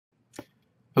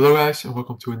Hello guys and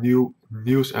welcome to a new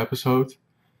news episode.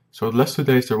 So the last 2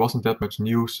 days there wasn't that much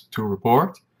news to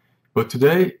report, but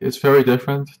today it's very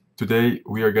different. Today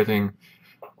we are getting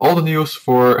all the news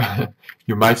for,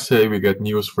 you might say we get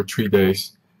news for 3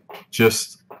 days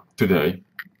just today.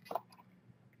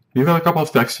 We've got a couple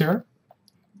of texts here.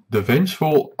 The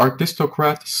vengeful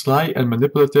aristocrat, sly and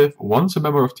manipulative, once a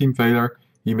member of Team Vader,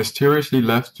 he mysteriously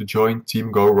left to join Team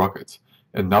Go Rocket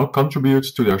and now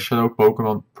contributes to their Shadow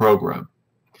Pokémon program.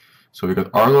 So we got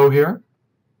Arlo here.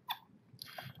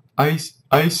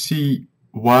 ICYMI,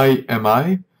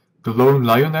 the lone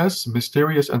lioness,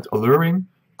 mysterious and alluring,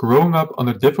 growing up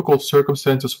under difficult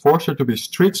circumstances forced her to be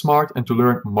street smart and to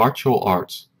learn martial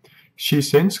arts. She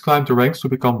since climbed the ranks to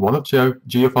become one of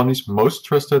Giovanni's most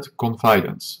trusted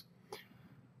confidants.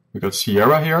 We got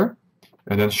Sierra here,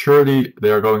 and then surely they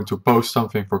are going to post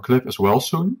something for Cliff as well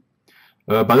soon.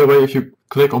 By the way, if you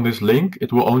click on this link,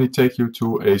 it will only take you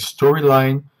to a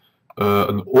storyline.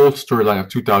 An old storyline of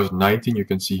 2019. You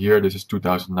can see here, this is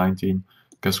 2019. You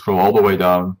can scroll all the way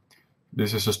down.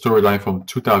 This is a storyline from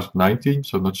 2019,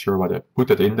 so I'm not sure why they put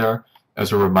that in there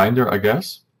as a reminder, I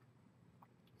guess.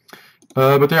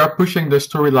 But they are pushing the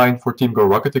storyline for Team Go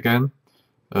Rocket again,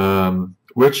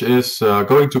 which is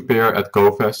going to appear at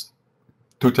GoFest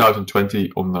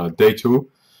 2020 on day 2.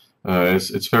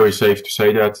 It's very safe to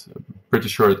say that. I'm pretty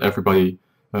sure that everybody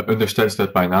understands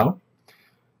that by now.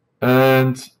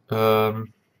 And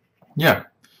yeah,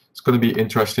 it's going to be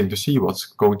interesting to see what's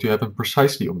going to happen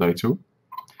precisely on day 2.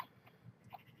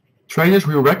 Trainers,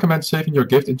 we recommend saving your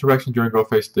gift interaction during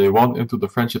GoFest Day 1 until the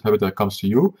friendship habitat comes to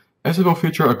you, as it will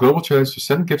feature a global challenge to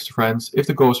send gifts to friends. If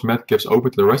the goal is met, gifts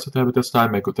open to the rest of the habitat's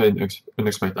time may contain an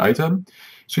unexpected item.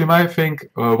 So you might think,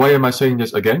 why am I saying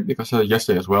this again? Because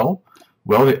yesterday as well.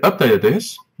 Well, they updated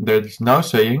this. They're now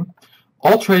saying,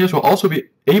 all trainers will also be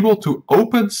able to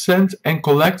open, send, and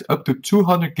collect up to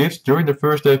 200 gifts during the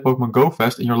first day of Pokemon Go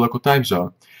Fest in your local time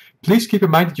zone. Please keep in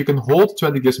mind that you can hold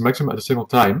 20 gifts maximum at a single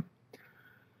time.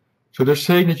 So they're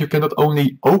saying that you can not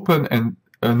only open and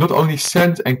not only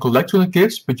send and collect 200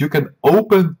 gifts, but you can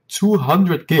open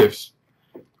 200 gifts,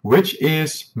 which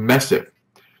is massive.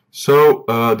 So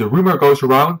the rumor goes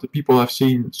around that people have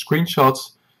seen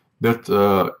screenshots that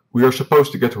we are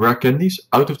supposed to get rare candies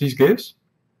out of these gifts.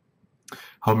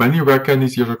 How many rare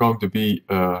candies these are going to be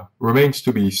remains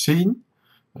to be seen.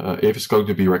 If it's going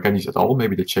to be rare candies at all,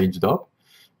 maybe they change it up.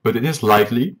 But it is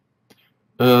likely.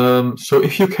 So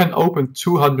if you can open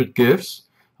 200 gifts,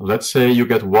 let's say you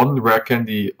get 1 rare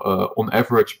candy on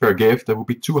average per gift, that will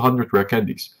be 200 rare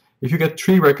candies. If you get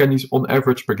 3 rare candies on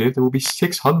average per gift, that will be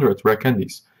 600 rare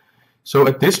candies. So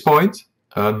at this point,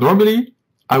 normally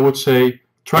I would say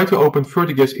try to open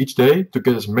 30 gifts each day to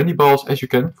get as many balls as you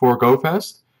can for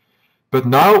GoFest. But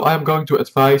now I'm going to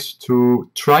advise to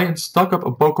try and stock up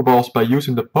on Pokeballs by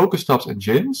using the Pokestops and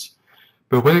gyms.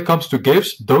 But when it comes to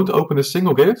gifts, don't open a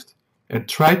single gift and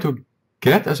try to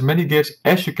get as many gifts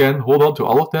as you can. Hold on to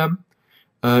all of them.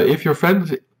 If your friend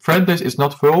list is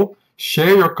not full,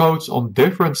 share your codes on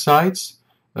different sites.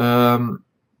 Go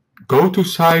to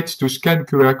sites to scan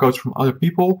QR codes from other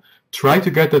people. Try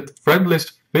to get that friend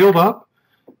list filled up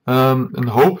and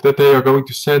hope that they are going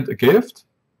to send a gift.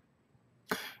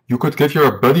 You could give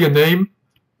your buddy a name.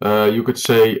 You could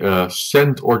say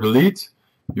send or delete.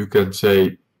 You can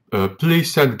say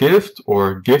please send gift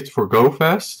or gift for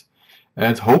GoFest.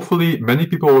 And hopefully many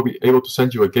people will be able to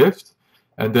send you a gift.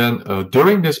 And then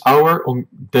during this hour on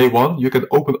day 1, you can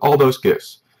open all those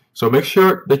gifts. So make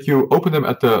sure that you open them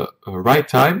at the right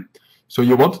time. So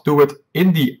you want to do it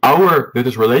in the hour that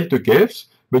is related to gifts,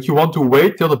 but you want to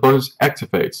wait till the bonus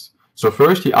activates. So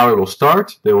first the hour will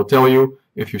start. They will tell you,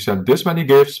 if you send this many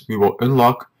gifts, we will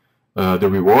unlock the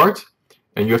reward.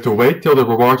 And you have to wait till the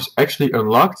reward is actually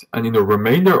unlocked. And in the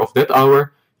remainder of that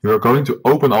hour, you are going to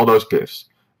open all those gifts.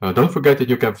 Don't forget that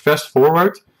you can fast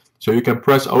forward. So you can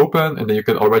press open and then you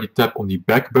can already tap on the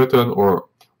back button or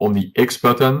on the X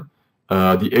button.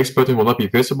 The X button will not be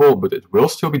visible, but it will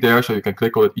still be there. So you can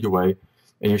click on it either way.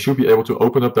 And you should be able to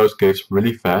open up those gifts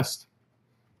really fast.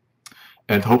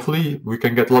 And hopefully we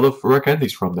can get a lot of rare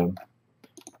candies from them.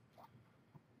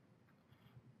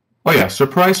 Oh yeah,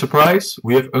 surprise, surprise,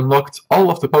 we have unlocked all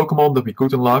of the Pokemon that we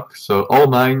could unlock, so all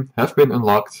 9 have been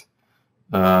unlocked.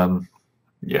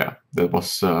 Yeah, that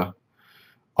was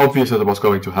obvious that it was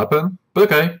going to happen, but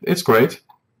okay, it's great.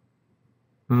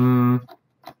 Then,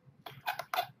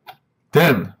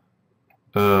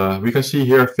 we can see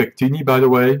here Victini, by the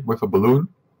way, with a balloon,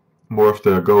 more of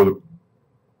the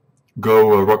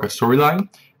Go Rocket storyline.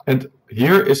 And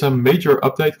here is a major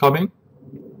update coming,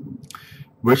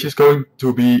 which is going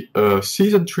to be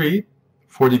Season 3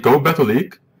 for the Go Battle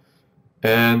League.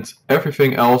 and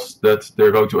everything else that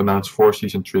they're going to announce for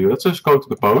Season 3. Let's just go to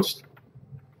the post.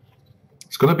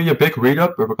 It's going to be a big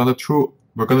read-up, but we're going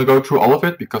to go through all of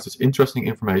it because it's interesting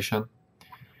information.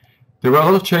 There were a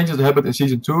lot of changes that happened in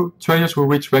Season 2. Trainers who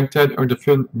reached rank 10 earned a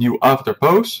fun new avatar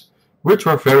pose, which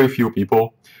were very few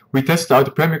people. We tested out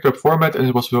the Premier Cup format and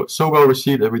it was so well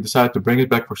received that we decided to bring it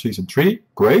back for Season 3.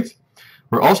 Great.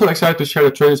 We're also excited to share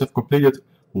that trainers have completed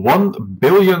 1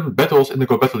 billion battles in the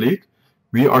Go Battle League.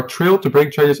 We are thrilled to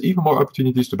bring traders even more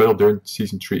opportunities to battle during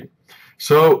Season 3.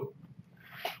 So,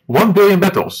 1 billion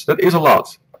battles, that is a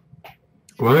lot.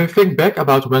 When we think back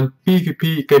about when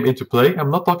PvP came into play, I'm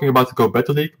not talking about the Go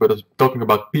Battle League, but I'm talking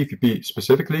about PvP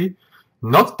specifically,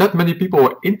 not that many people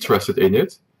were interested in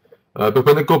it. But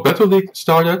when the Go Battle League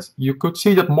started, you could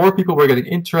see that more people were getting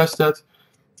interested.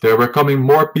 There were coming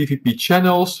more PvP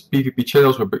channels. PvP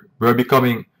channels were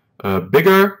becoming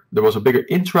bigger. There was a bigger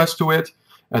interest to it.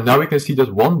 And now we can see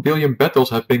that 1 billion battles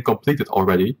have been completed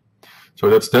already. So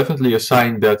that's definitely a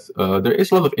sign that there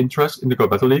is a lot of interest in the Go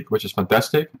Battle League, which is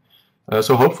fantastic.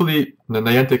 So hopefully the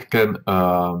Niantic can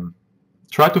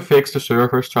try to fix the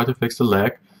servers, try to fix the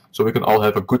lag, so we can all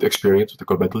have a good experience with the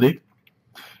Go Battle League.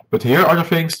 But here are the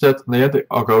things that Niantic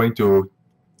are going to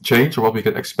change, or what we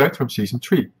can expect from Season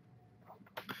 3.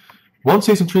 Once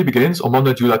Season 3 begins on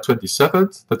Monday, July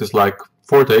 27th, that is like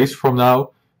 4 days from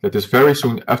now, that is very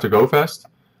soon after GoFest,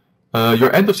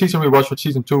 your end of season rewards for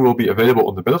Season 2 will be available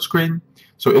on the battle screen.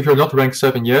 So if you're not rank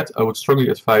 7 yet, I would strongly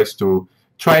advise to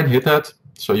try and hit that,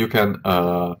 so you can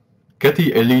get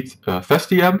the Elite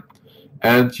Vestiam,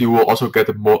 and you will also get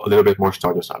a little bit more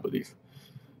Stardust, I believe.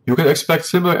 You can expect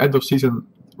similar end of season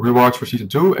rewards for Season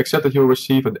 2, except that you will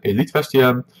receive an Elite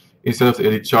Vestiam instead of the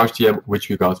Elite Charge TM, which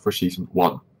we got for Season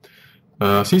 1.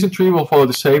 Season 3 will follow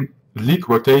the same league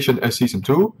rotation as Season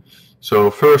 2,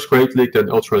 so first Great League, then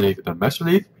Ultra League, then Master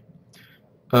League.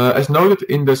 As noted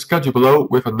in the schedule below,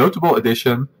 with a notable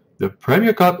addition, the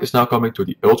Premier Cup is now coming to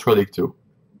the Ultra League too.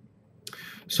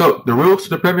 So, the rules to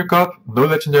the Premier Cup: no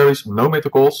legendaries, no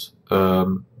mythicals.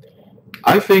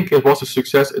 I think it was a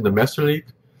success in the Master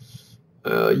League.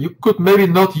 You could maybe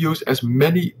not use as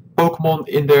many Pokémon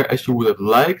in there as you would have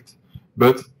liked,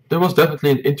 but there was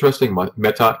definitely an interesting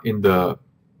meta in the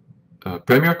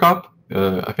Premier Cup.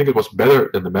 I think it was better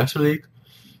than the Master League.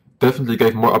 Definitely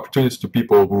gave more opportunities to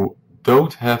people who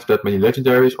don't have that many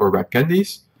legendaries or rare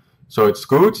candies, so it's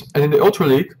good. And in the Ultra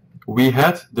League, we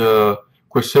had the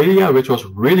Cresselia, which was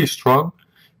really strong.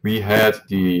 We had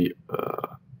the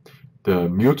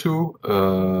Mewtwo,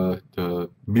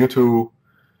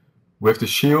 with the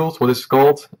shield, what is it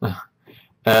called?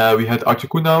 We had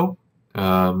Articuno.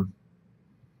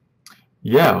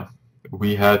 Yeah,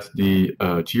 we had the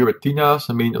Giratinas.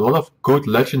 I mean, a lot of good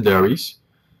legendaries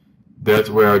that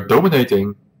were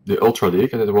dominating the Ultra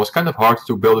League, and it was kind of hard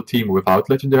to build a team without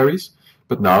legendaries.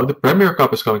 But now the Premier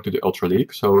Cup is going to the Ultra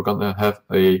League, so we're gonna have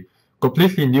a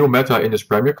completely new meta in this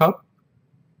Premier Cup.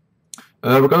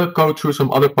 We're gonna go through some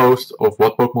other posts of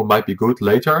what Pokemon might be good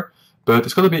later, but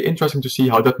it's gonna be interesting to see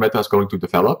how that meta is going to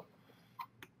develop.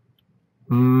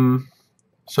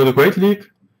 So the Great League,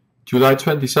 July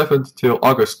 27th till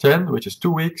August 10, which is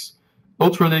 2 weeks.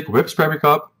 Ultra League Whips Premier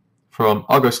Cup from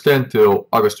August 10 till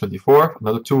August 24,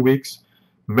 another 2 weeks.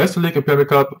 Master League and Premier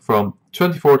Cup from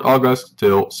 24th August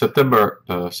till September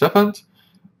 7th,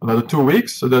 another 2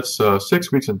 weeks, so that's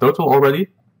 6 weeks in total already.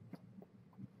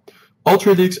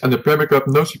 Ultra Leagues and the Premier Cup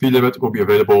no CP limit will be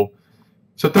available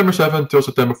September 7th till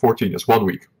September 14th, that's 1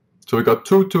 week. So we got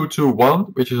 2, 2, 2, 1,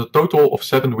 which is a total of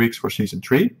 7 weeks for Season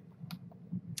 3.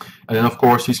 And then of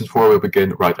course Season 4 will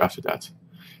begin right after that.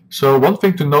 So one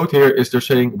thing to note here is they're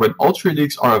saying when Ultra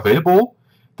Leagues are available,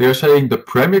 they're saying the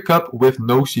Premier Cup with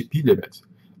no CP limit.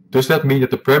 Does that mean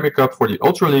that the Premier Cup for the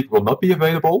Ultra League will not be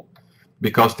available?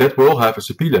 Because that will have a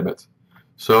CP limit.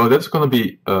 So that's going to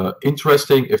be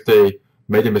interesting if they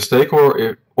made a mistake,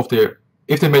 or if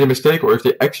they made a mistake, or if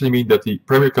they actually mean that the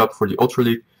Premier Cup for the Ultra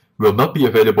League will not be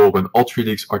available when all 3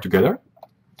 leagues are together.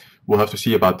 We'll have to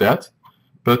see about that.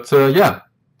 But yeah,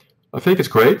 I think it's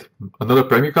great. Another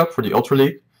Premier Cup for the Ultra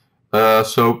League.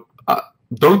 So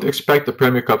don't expect a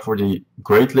Premier Cup for the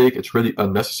Great League. It's really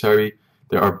unnecessary.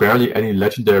 There are barely any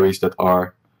legendaries that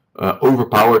are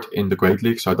overpowered in the Great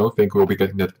League, so I don't think we'll be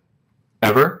getting that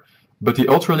ever. But the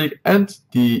Ultra League and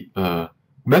the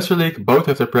Master League both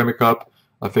have their Premier Cup.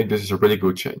 I think this is a really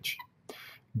good change.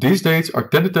 These dates are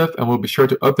tentative and we'll be sure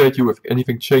to update you if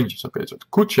anything changes. Okay, so it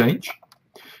could change.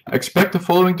 Expect the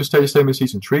following to stay the same in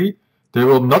Season 3. There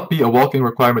will not be a walking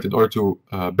requirement in order to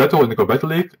battle in the Go Battle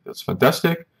League. That's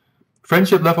fantastic.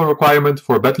 Friendship level requirement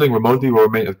for battling remotely will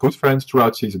remain at good friends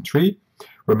throughout Season 3.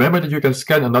 Remember that you can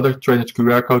scan another trainer's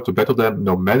QR code to battle them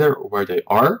no matter where they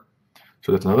are.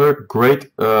 So that's another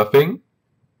great thing.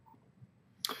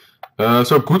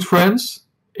 So Good Friends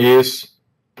is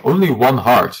only 1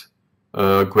 heart.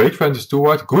 Great Friends is 2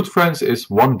 hearts. Good Friends is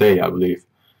 1 day, I believe.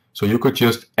 So you could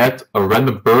just add a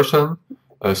random person,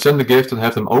 send a gift and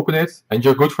have them open it, and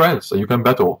you're good friends, and you can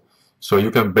battle. So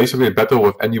you can basically battle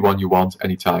with anyone you want,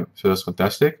 anytime. So that's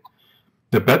fantastic.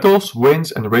 The battles,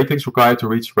 wins, and ratings required to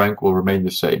reach rank will remain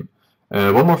the same.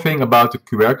 One more thing about the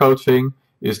QR code thing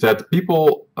is that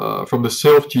people from the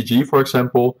Sylph GG, for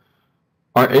example,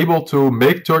 are able to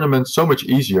make tournaments so much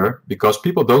easier because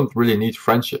people don't really need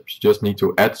friendships. You just need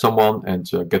to add someone and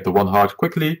get the 1 heart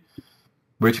quickly,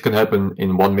 which can happen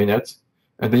in 1 minute,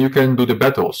 and then you can do the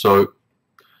battle. So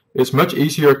it's much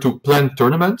easier to plan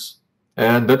tournaments,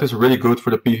 and that is really good for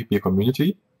the PvP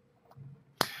community.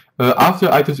 After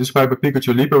items inspired by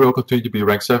Pikachu, Libra will continue to be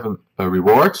rank 7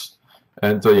 rewards.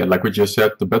 And yeah, like we just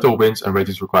said, the battle wins and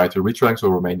ratings required to reach ranks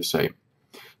will remain the same.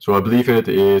 So I believe it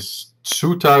is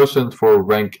 2,000 for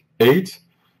rank 8,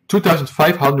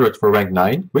 2,500 for rank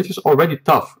 9, which is already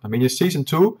tough. I mean, in Season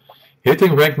 2,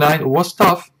 hitting rank 9 was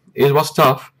tough. It was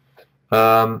tough.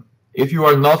 If you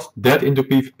are not that into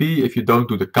PvP, if you don't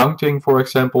do the counting, for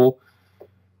example,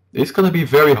 it's going to be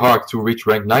very hard to reach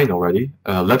rank 9 already,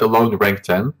 let alone rank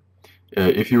 10.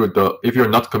 If you're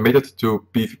not committed to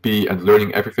PvP and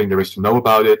learning everything there is to know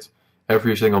about it,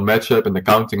 every single matchup and the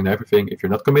counting and everything, if you're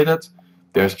not committed,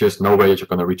 there's just no way that you're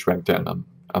going to reach rank 10.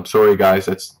 I'm sorry guys,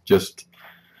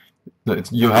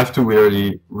 you have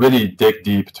to really dig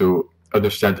deep to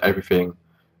understand everything.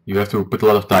 You have to put a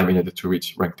lot of time in it to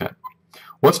reach rank 10.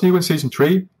 What's new in Season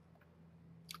 3?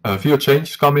 A few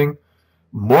changes coming.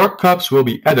 More cups will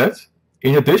be added.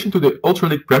 In addition to the Ultra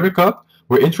League Premier Cup,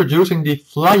 we're introducing the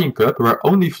Flying Cup, where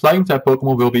only Flying type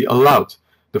Pokemon will be allowed.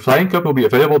 The Flying Cup will be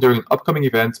available during an upcoming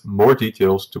event. More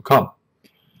details to come.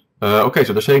 Okay,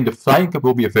 so they're saying the Flying Cup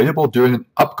will be available during an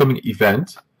upcoming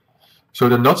event. So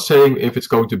they're not saying if it's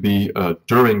going to be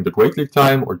during the Great League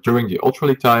time or during the Ultra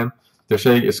League time. They're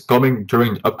saying it's coming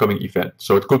during the upcoming event.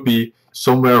 So it could be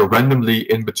somewhere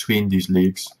randomly in between these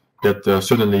leagues that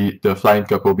suddenly the Flying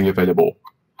Cup will be available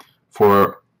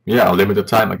for, yeah, a limited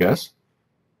time, I guess.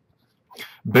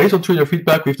 Based on trainer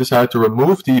feedback, we've decided to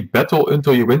remove the Battle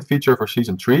Until You Win feature for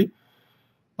Season 3.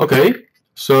 Okay,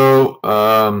 so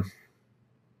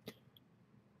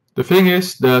the thing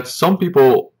is that some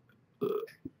people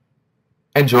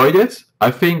enjoyed it.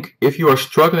 I think if you are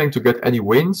struggling to get any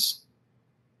wins,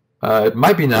 it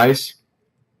might be nice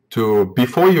to,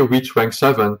 before you reach rank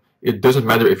 7, it doesn't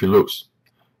matter if you lose.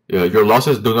 Your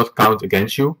losses do not count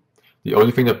against you. The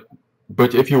only thing that,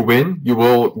 but if you win, you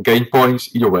will gain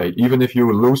points either way. Even if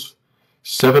you lose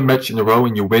 7 matches in a row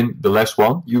and you win the last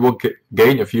one, you will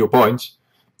gain a few points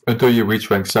until you reach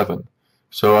rank 7.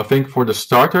 So I think for the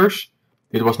starters,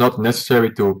 it was not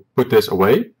necessary to put this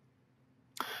away.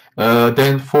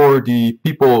 Then for the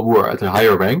people who are at a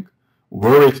higher rank,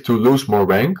 worried to lose more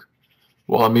rank,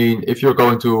 well, I mean, if you're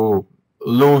going to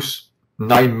lose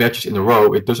 9 matches in a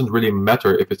row, it doesn't really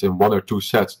matter if it's in 1 or 2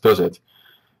 sets, does it?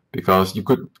 Because you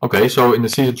could, okay, so in the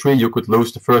Season 3 you could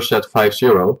lose the first set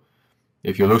 5-0.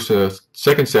 If you lose the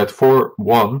second set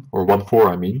 4-1, or 1-4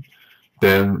 I mean,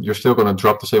 then you're still going to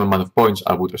drop the same amount of points,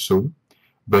 I would assume.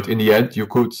 But in the end, you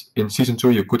could, in Season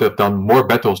 2 you could have done more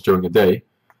battles during the day,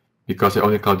 because they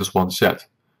only count as 1 set.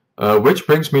 Which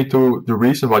brings me to the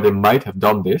reason why they might have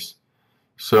done this.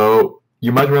 So,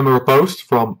 you might remember a post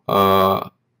from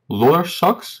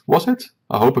Lollersucks, was it?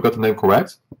 I hope I got the name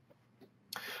correct.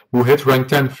 Who hit rank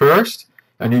 10 first,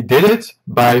 and he did it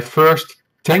by first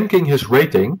tanking his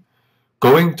rating,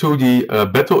 going to the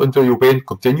Battle Until You Win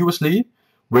continuously,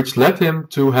 which led him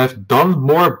to have done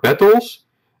more battles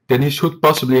than he should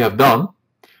possibly have done,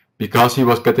 because he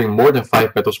was getting more than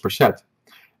 5 battles per set.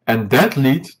 And that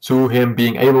led to him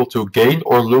being able to gain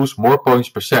or lose more points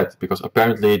per set, because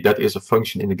apparently that is a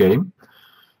function in the game.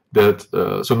 That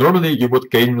so normally you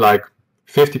would gain like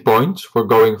 50 points for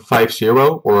going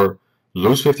 5-0, or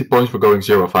lose 50 points for going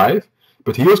 0-5,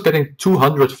 but he was getting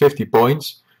 250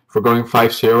 points for going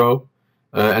 5-0,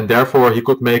 and therefore he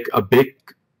could make a big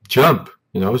jump.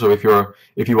 You know, so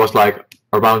if he was like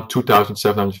around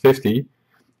 2,750,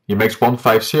 he makes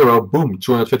 1-5-0, boom,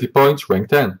 250 points, rank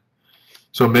 10.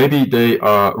 So maybe they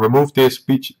removed this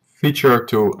feature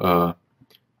to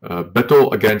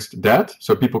battle against that,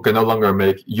 so people can no longer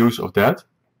make use of that.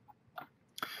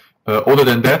 Other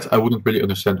than that, I wouldn't really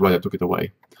understand why they took it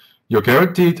away. Your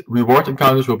guaranteed reward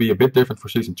encounters will be a bit different for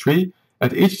Season 3.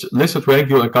 At each listed rank,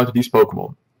 you'll encounter these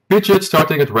Pokémon. Pidgeot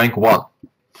starting at rank 1.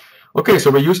 Okay,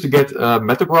 so we used to get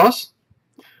Metagross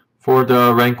for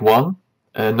the rank 1.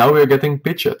 And now we're getting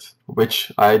Pidgeot,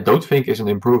 which I don't think is an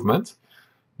improvement.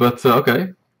 But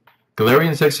okay.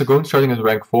 Galarian Zigzagoon starting at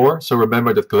rank 4. So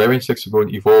remember that Galarian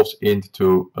Zigzagoon evolves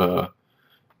into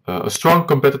a strong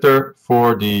competitor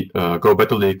for the Go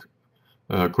Battle League,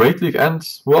 Great League, and,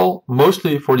 well,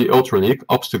 mostly for the Ultra League,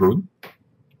 Obstagoon.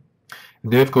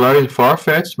 They have Galarian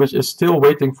Farfetch'd, which is still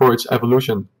waiting for its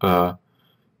evolution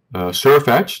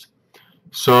Surfetch'd.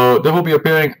 So that will be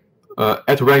appearing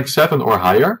at rank 7 or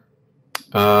higher.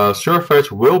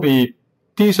 Surfetch'd will be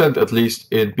decent, at least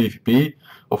in PvP.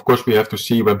 Of course, we have to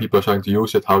see when people are starting to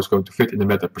use it, how it's going to fit in the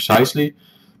meta precisely.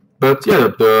 But yeah,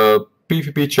 the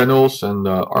PvP channels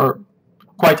are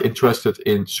quite interested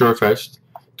in Surfetch'd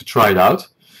to try it out.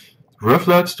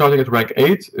 Rufflet starting at rank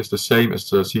 8 is the same as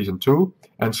Season 2.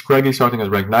 And Scraggy starting at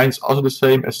rank 9 is also the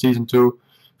same as Season 2.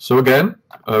 So again,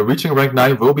 reaching rank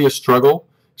 9 will be a struggle.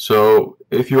 So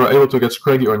if you are able to get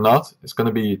Scraggy or not, it's going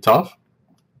to be tough.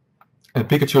 And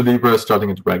Pikachu Libre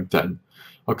starting at rank 10.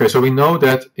 Okay, so we know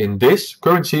that in this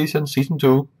current season, Season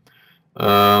 2,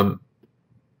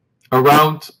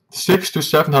 around 600 to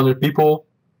 700 people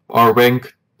are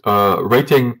ranked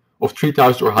rating of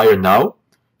 3000 or higher now.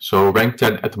 So rank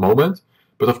 10 at the moment.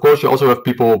 But of course you also have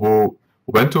people who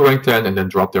went to rank 10 and then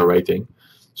dropped their rating.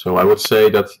 So I would say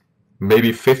that maybe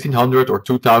 1500 or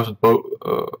 2000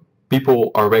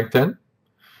 people are rank 10.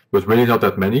 But really not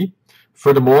that many.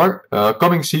 Furthermore,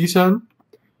 coming season,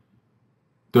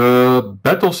 the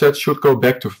battle sets should go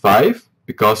back to 5.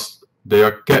 Because they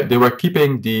were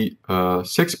keeping the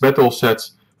 6 battle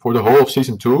sets for the whole of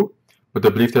Season 2. But I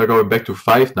believe they are going back to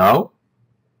 5 now.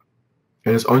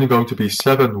 And it's only going to be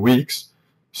 7 weeks,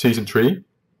 Season 3.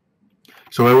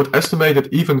 So I would estimate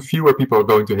that even fewer people are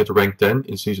going to hit rank 10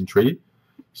 in Season 3.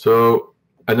 So,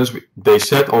 and as they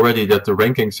said already that the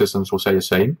ranking systems will stay the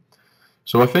same.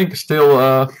 So I think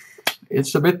still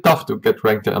it's a bit tough to get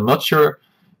rank 10. I'm not sure.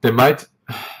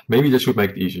 Maybe they should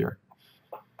make it easier.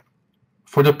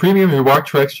 For the premium reward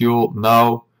tracks, you'll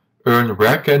now earn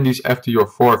rare candies after your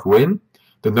 4th win.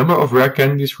 The number of rare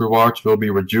candies rewards will be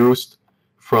reduced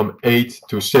from 8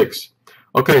 to 6.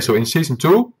 Okay, so in Season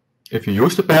 2, if you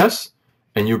use the pass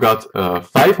and you got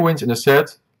 5 wins in a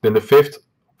set, then the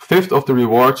fifth of the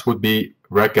rewards would be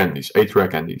rare candies, 8 rare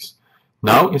candies.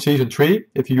 Now in Season 3,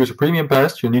 if you use a premium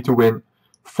pass, you need to win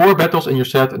 4 battles in your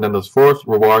set, and then the 4th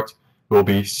reward will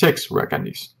be 6 rare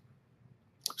candies.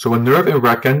 So a nerf in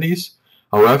rare candies,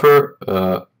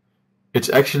 however, it's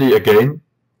actually a gain,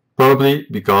 probably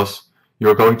because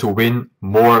you're going to win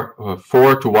more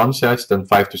 4 to 1 sets than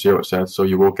 5 to 0 sets, so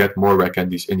you will get more rare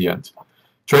candies in the end.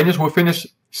 Trainers who finish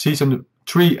Season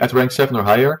 3 at rank 7 or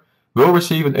higher will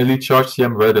receive an Elite Charge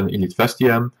TM rather than Elite Vest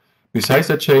TM. Besides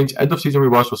that change, end of season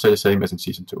rewards will stay the same as in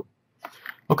Season 2.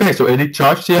 Okay, so Elite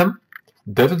Charge TM,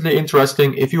 definitely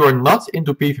interesting. If you are not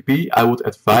into PvP, I would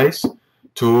advise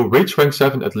to reach rank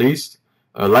 7 at least.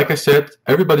 Like I said,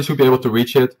 everybody should be able to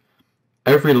reach it.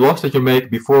 Every loss that you make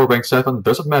before rank 7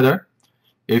 doesn't matter.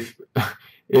 If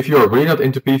you are really not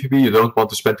into PvP, you don't want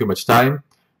to spend too much time,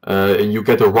 and you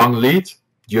get a wrong lead,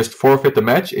 just forfeit the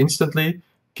match instantly.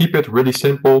 Keep it really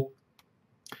simple.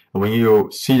 And when you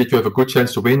see that you have a good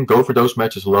chance to win, go for those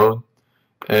matches alone.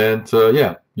 And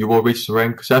yeah, you will reach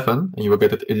rank 7 and you will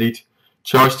get that Elite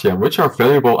Charge TM, which are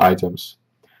valuable items.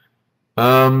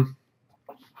 So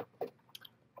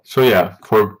yeah,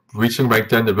 for reaching rank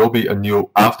 10 there will be a new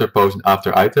after pose and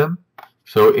after item.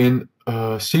 So in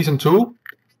Season 2,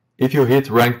 if you hit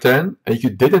rank 10 and you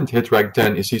didn't hit rank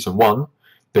 10 in Season 1,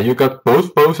 then you got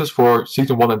both poses for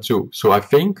Season 1 and 2. So I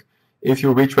think if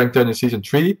you reach rank 10 in Season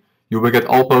 3, you will get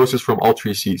all poses from all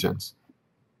 3 seasons.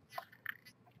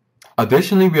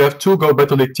 Additionally, we have 2 Go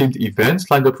Battle League themed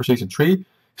events lined up for Season 3.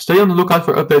 Stay on the lookout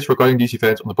for updates regarding these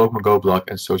events on the Pokemon Go blog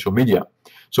and social media.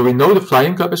 So we know the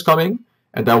Flying Cup is coming,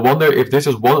 and I wonder if this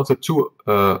is one of the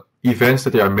 2 events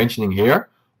that they are mentioning here,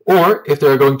 or if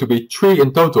there are going to be 3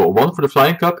 in total, 1 for the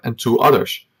Flying Cup and 2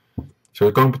 others. So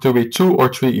it's going to be 2 or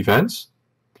 3 events.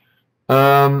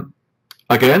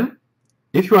 Again,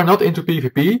 if you are not into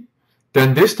PvP,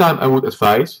 then this time I would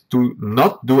advise to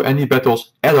not do any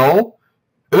battles at all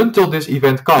until this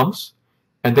event comes,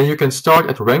 and then you can start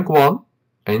at rank 1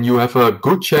 and you have a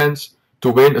good chance to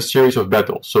win a series of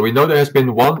battles. So we know there has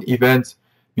been 1 event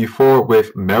before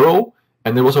with Meryl,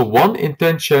 and there was a 1 in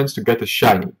 10 chance to get a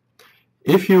shiny.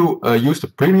 If you use the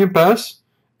premium pass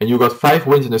and you got 5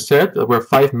 wins in a set, there were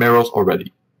 5 Meryls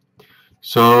already.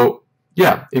 So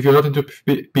yeah, if you're not into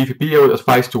PvP, I would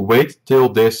advise to wait till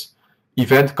this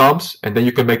event comes and then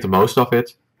you can make the most of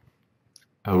it.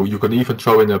 You can even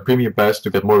throw in a premium pass to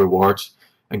get more rewards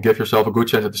and give yourself a good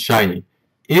chance at the shiny.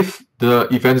 If the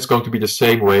event is going to be the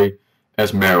same way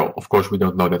as Meryl, of course we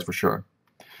don't know that for sure.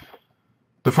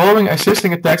 The following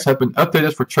existing attacks have been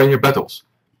updated for trainer battles.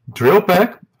 Drill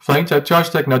Peck, Flying type charge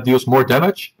attack now deals more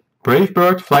damage. Brave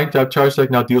Bird, Flying type charge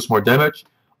attack now deals more damage.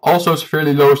 Also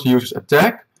severely lowers the user's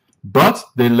attack, but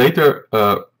they later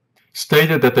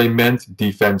stated that they meant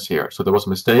defense here. So there was a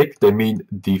mistake, they mean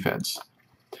defense.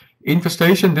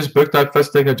 Infestation, this bug type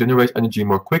fast attack now generates energy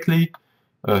more quickly.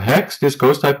 Hex, this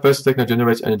ghost type fast attack now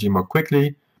generates energy more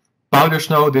quickly. Powder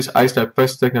Snow, this ice type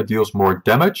fast attack now deals more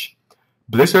damage.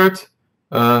 Blizzard,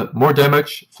 more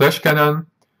damage. Flash Cannon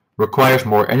requires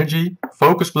more energy.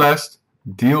 Focus Blast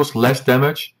deals less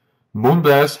damage.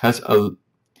 Moonblast has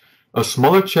a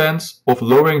smaller chance of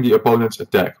lowering the opponent's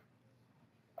attack.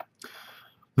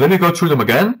 Let me go through them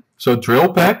again. So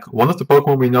Drill Peck, one of the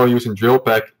Pokemon we know using Drill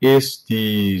Peck is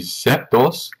the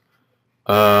Zapdos.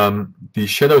 The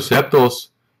Shadow Zapdos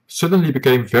suddenly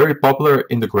became very popular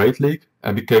in the Great League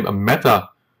and became a meta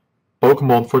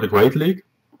Pokemon for the Great League.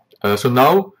 So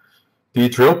now the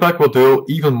Drill Peck will deal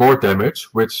even more damage,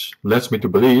 which leads me to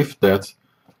believe that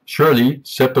surely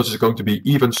Zapdos is going to be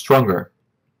even stronger.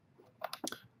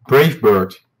 Brave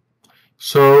Bird.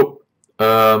 So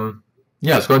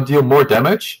yeah, it's going to deal more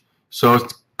damage. So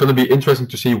it's going to be interesting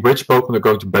to see which Pokemon are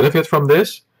going to benefit from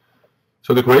this.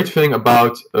 So the great thing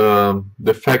about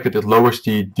the fact that it lowers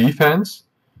the defense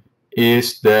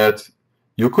is that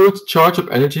you could charge up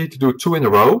energy to do 2 in a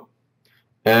row,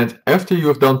 and after you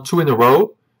have done 2 in a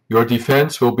row, your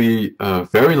defense will be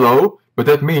very low, but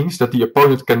that means that the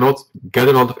opponent cannot get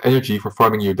a lot of energy for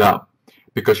farming you down,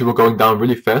 because you were going down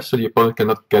really fast, so the opponent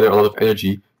cannot gather a lot of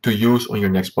energy to use on your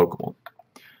next Pokemon.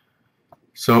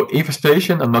 So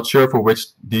Infestation, I'm not sure for which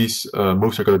these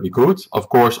moves are going to be good. Of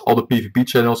course, all the PvP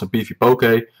channels and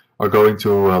PvPoke are going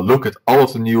to look at all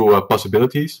of the new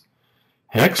possibilities.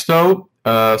 Hex though,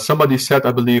 somebody said,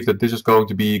 I believe, that this is going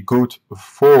to be good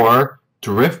for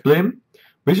Drifblim,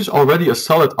 which is already a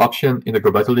solid option in the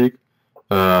Go Battle League,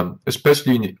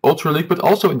 especially in the Ultra League, but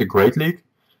also in the Great League.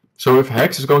 So if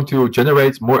Hex is going to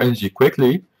generate more energy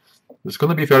quickly, it's going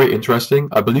to be very interesting.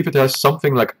 I believe it has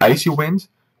something like Icy Wind,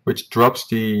 which drops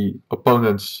the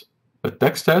opponent's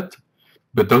attack stat,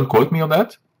 but don't quote me on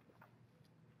that.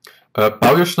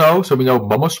 Powder Snow, so we know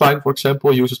Mamoswine, for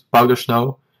example, uses Powder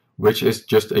Snow, which is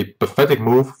just a pathetic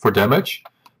move for damage,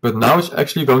 but now it's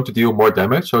actually going to deal more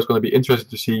damage, so it's going to be interesting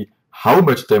to see how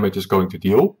much damage it's going to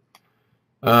deal.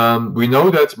 We know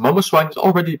that Mamoswine is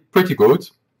already pretty good.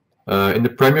 In the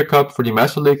Premier Cup for the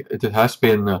Master League, it has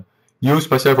been used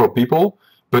by several people,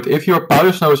 but if your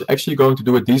Powder Snow is actually going to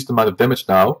do a decent amount of damage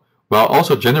now, while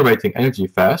also generating energy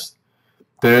fast,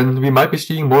 then we might be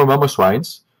seeing more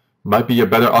Mamoswines. Might be a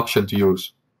better option to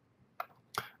use.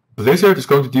 Blizzard is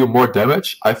going to deal more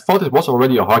damage. I thought it was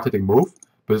already a hard-hitting move,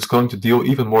 but it's going to deal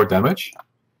even more damage.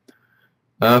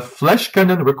 Flash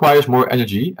Cannon requires more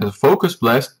energy, and Focus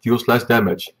Blast deals less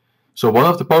damage. So one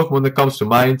of the Pokemon that comes to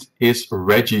mind is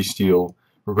Registeel.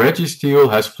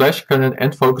 Registeel has Flash Cannon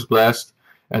and Focus Blast,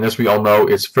 and as we all know,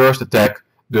 its first attack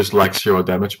does like 0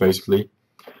 damage basically.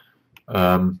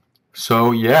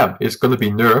 So yeah, it's going to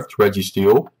be nerfed,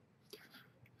 Registeel.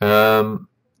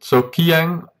 So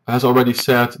Kiang has already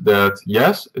said that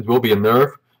yes, it will be a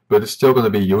nerf, but it's still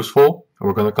going to be useful, and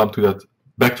we're going to come to that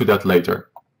back to that later.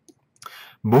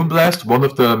 Moonblast, one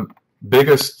of the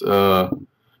biggest,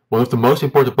 one of the most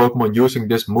important Pokemon using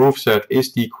this moveset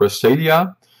is the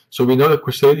Cresselia. So we know that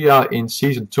Cresselia in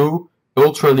Season 2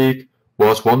 Ultra League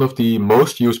was one of the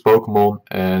most used Pokemon,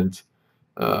 and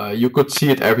you could see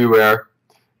it everywhere.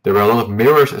 There were a lot of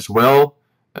mirrors as well,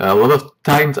 a lot of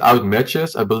timed out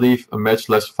matches. I believe a match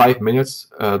lasts 5 minutes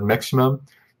maximum.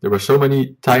 There were so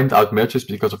many timed out matches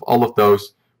because of all of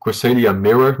those Cresselia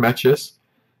mirror matches.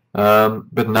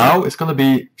 But now it's going to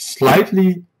be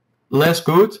slightly less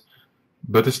good,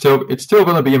 but it's still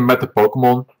going to be a meta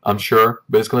Pokemon, I'm sure,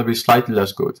 but it's going to be slightly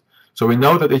less good. So we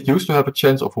know that it used to have a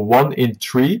chance of 1 in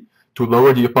 3 to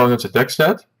lower the opponent's attack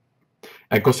stat,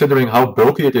 and considering how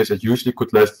bulky it is, it usually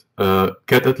could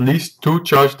get at least 2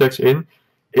 charge attacks in,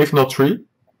 if not 3.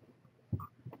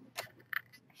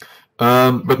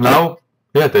 But now,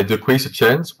 yeah, they decrease the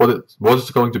chance. What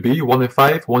it's going to be, 1 in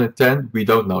 5, 1 in 10, we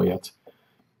don't know yet.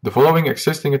 The following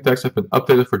existing attacks have been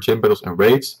updated for gym battles and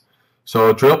raids.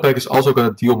 So Drill Peck is also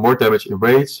going to deal more damage in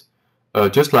raids,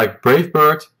 just like Brave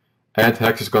Bird, and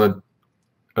Hex is going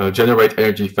to generate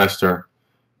energy faster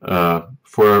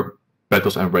for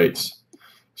battles and raids.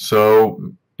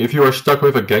 So if you are stuck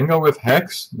with a Gengar with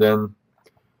Hex, then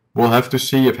we'll have to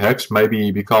see if Hex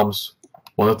maybe becomes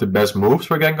one of the best moves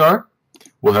for Gengar.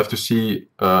 We'll have to see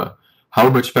how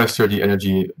much faster the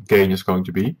energy gain is going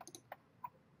to be.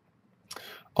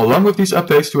 Along with these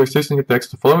updates to existing attacks,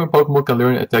 the following Pokemon can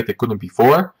learn an attack they couldn't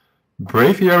before.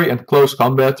 Braviary and Close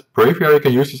Combat. Braviary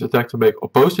can use this attack to make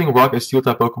opposing Rock and Steel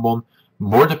type Pokemon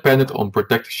more dependent on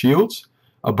protective shields.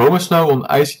 Abomasnow on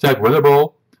Icy type Weather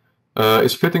Ball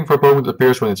is fitting for a Pokemon that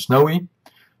appears when it's snowy.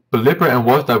 Pelipper and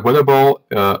Water type Weather Ball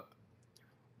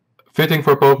fitting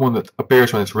for a Pokemon that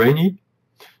appears when it's rainy.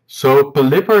 So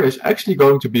Pelipper is actually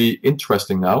going to be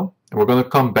interesting now, and we're going to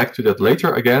come back to that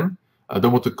later again. I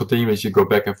don't want to continuously go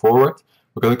back and forward.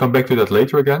 We're going to come back to that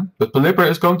later again. But Pelipper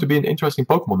is going to be an interesting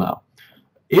Pokemon now.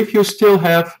 If you still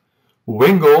have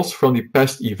Wingulls from the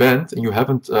past event and you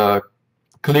haven't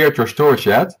cleared your storage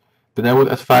yet, then I would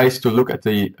advise to look at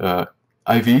the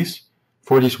IVs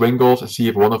for these Wingulls and see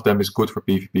if one of them is good for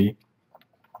PvP.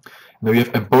 Now we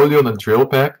have Empoleon and Drill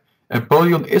Peck.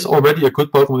 Empoleon is already a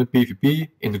good Pokemon in PvP,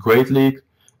 in the Great League,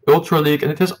 Ultra League,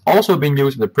 and it has also been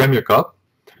used in the Premier Cup.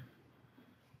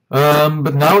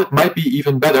 But now it might be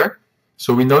even better.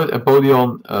 So we know that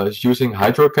Empoleon is using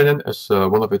Hydro Cannon as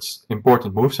one of its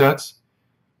important movesets.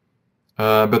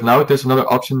 But now there's another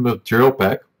option with Drill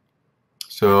Peck.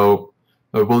 So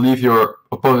we'll leave your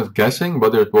opponent guessing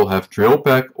whether it will have Drill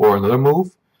Peck or another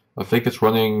move. I think it's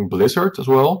running Blizzard as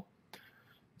well.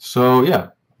 So yeah,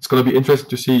 it's going to be interesting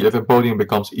to see if Empoleon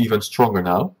becomes even stronger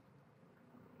now.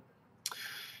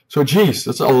 So geez,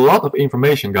 that's a lot of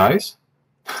information, guys.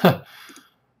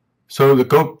 So the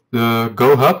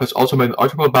Go Hub has also made an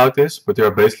article about this, but they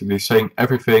are basically saying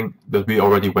everything that we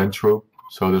already went through.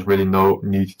 So there's really no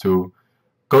need to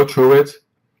go through it.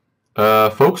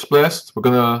 Focus Blast, we're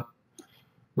gonna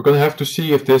have to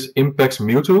see if this impacts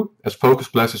Mewtwo, as Focus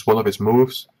Blast is one of its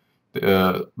moves.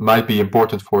 Might be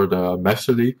important for the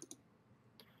Master League.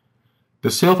 The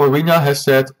Sylph Arena has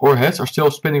said, our heads are still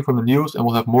spinning from the news and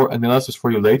we'll have more analysis for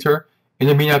you later. In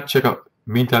the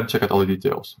meantime, check out all the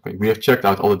details. Okay, we have checked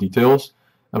out all the details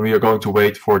and we are going to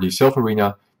wait for the Sylph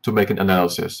Arena to make an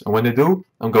analysis. And when they do,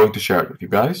 I'm going to share it with you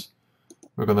guys.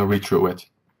 We're going to read through it.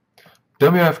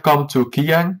 Then we have come to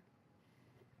Keyang.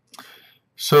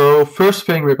 So first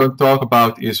thing we're going to talk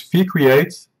about is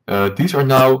V-Create. These are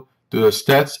now the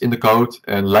stats in the code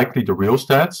and likely the real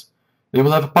stats. They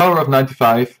will have a power of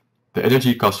 95. The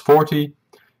energy costs 40,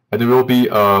 and there will be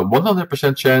a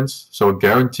 100% chance, so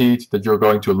guaranteed, that you're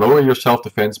going to lower your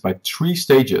self-defense by 3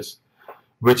 stages.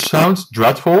 Which sounds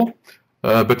dreadful,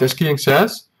 but as Keyang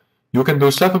says, you can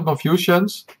do 7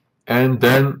 confusions, and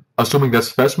then, assuming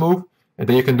that's the best move, and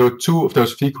then you can do 2 of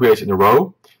those V-Creates in a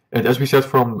row. And as we said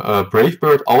from Brave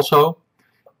Bird also,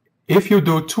 if you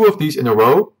do 2 of these in a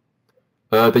row,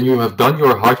 then you have done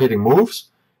your hard-hitting moves,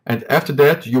 and after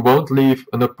that you won't leave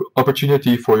an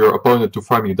opportunity for your opponent to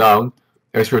farm you down,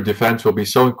 as your defense will be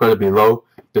so incredibly low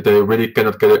that they really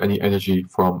cannot get any energy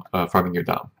from farming you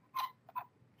down.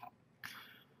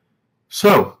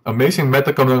 So, amazing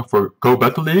meta coming up for Go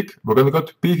Battle League. We're going to go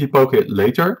to PvPoke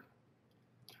later.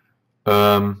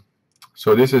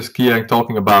 So this is Keyang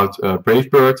talking about Brave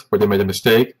Bird, where they made a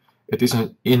mistake. It is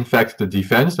in fact the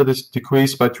defense that is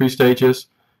decreased by 3 stages,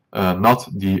 not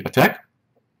the attack.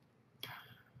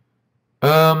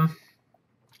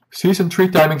 Season 3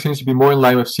 timing seems to be more in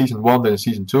line with Season 1 than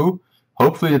Season 2.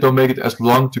 Hopefully they don't make it as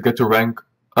long to get to rank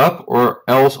up, or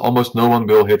else almost no one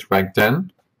will hit rank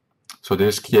 10. So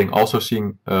this is Keyang also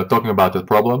talking about that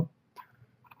problem.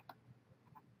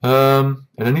 And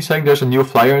then he's saying there's a new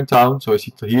flyer in town, so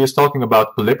he is talking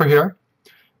about Pelipper here,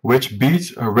 which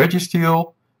beats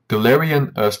Registeel,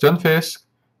 Galarian Stunfisk,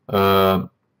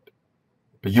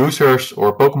 users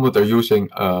or Pokemon that are using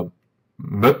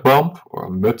Mud Bump or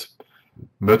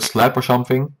Mud Slap or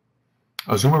something,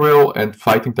 Azumarill, and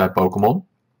fighting type Pokemon.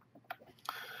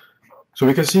 So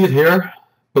we can see it here,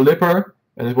 Pelipper,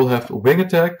 and it will have Wing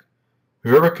Attack,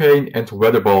 Hurricane, and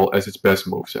Weather Ball as its best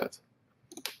moveset.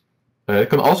 It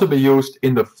can also be used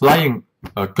in the Flying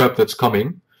Cup that's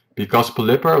coming, because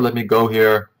Pelipper, let me go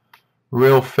here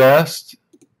real fast,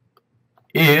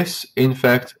 is in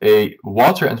fact a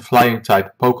Water and Flying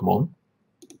type Pokemon.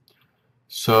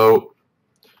 So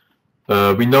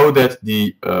we know that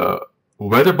the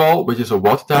Weather Ball, which is a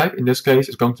Water type in this case,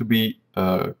 is going to be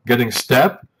getting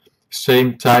Stab,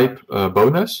 same type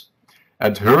bonus.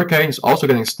 And Hurricane is also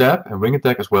getting Stab and Wing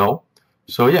Attack as well.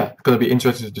 So yeah, it's going to be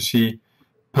interesting to see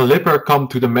Pelipper come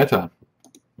to the meta.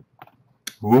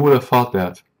 Who would have thought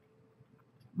that?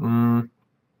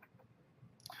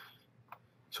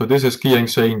 So this is Keyang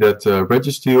saying that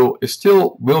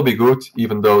Registeel will be good,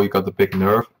 even though he got the big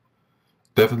nerf.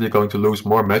 Definitely going to lose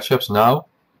more matchups now.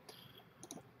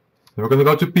 Then we're going to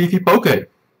go to PvPoke.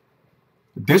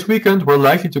 This weekend we're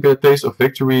likely to get a taste of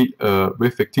victory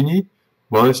with Victini.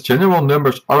 While its general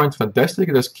numbers aren't fantastic,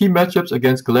 it has key matchups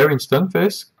against Galarian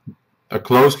Stunfisk, a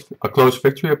close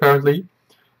victory apparently,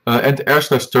 and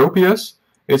Airslash Tropius,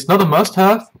 It's not a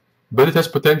must-have, but it has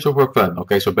potential for fun.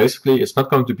 Okay, so basically it's not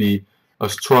going to be a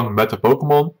strong meta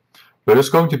Pokemon, but it's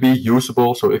going to be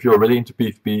usable, so if you're really into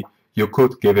PvP, you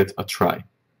could give it a try.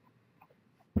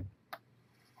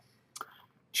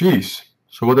 Jeez,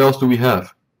 so what else do we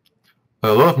have?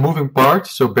 A lot of moving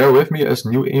parts, so bear with me as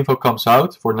new info comes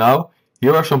out. For now,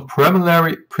 here are some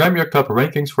preliminary Premier Cup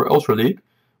rankings for Ultra League.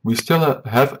 We still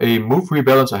have a move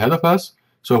rebalance ahead of us,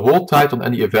 so hold tight on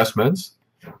any investments.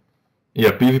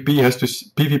 Yeah,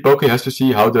 PvPoke has to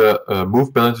see how the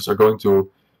move balances are going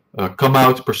to come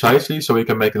out precisely, so we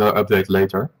can make another update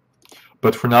later.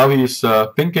 But for now, he's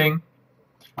thinking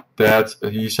that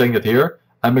he's saying that here.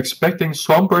 I'm expecting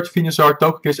Swampert, Venusaur,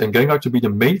 Togekiss, and Gengar to be the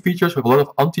main features with a lot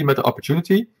of anti-meta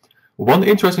opportunity. One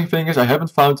interesting thing is I haven't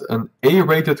found an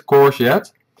A-rated course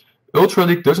yet. Ultra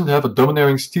League doesn't have a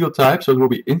domineering steel type, so it will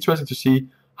be interesting to see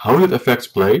how that affects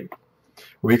play.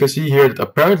 We can see here that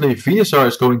apparently Venusaur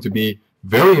is going to be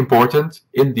very important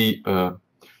in the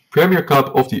Premier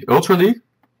Cup of the Ultra League.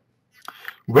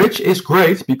 Which is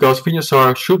great, because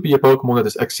Venusaur should be a Pokemon that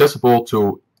is accessible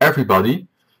to everybody.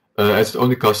 As it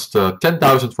only costs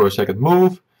 10,000 for a second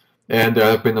move, and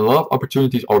there have been a lot of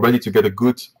opportunities already to get a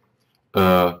good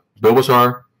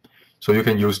Bulbasaur, so you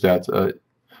can use that.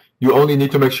 You only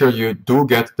need to make sure you do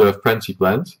get the Frenzy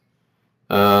Plant.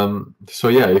 So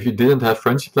yeah, if you didn't have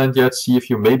Frenzy Plant yet, see if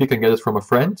you maybe can get it from a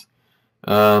friend.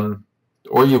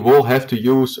 Or you will have to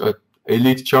use an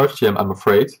Elite Charge Gem, I'm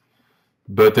afraid.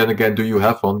 But then again, do you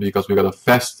have one? Because we got a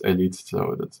Fast Elite,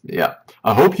 so that's, yeah.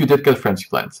 I hope you did get Frenzy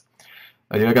Plant.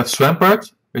 And you got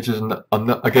Swampert, which is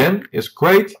again is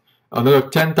great. Another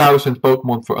 10,000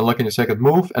 Pokemon for unlocking the second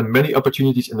move, and many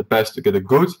opportunities in the past to get a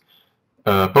good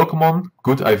Pokemon,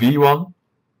 good IV one.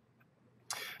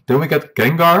 Then we get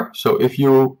Gengar. So if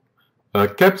you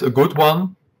kept a good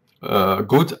one,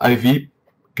 good IV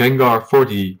Gengar for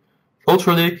the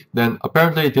Ultra League, then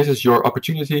apparently this is your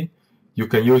opportunity. You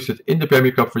can use it in the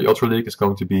Premier Cup for the Ultra League. It's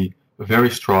going to be very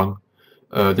strong.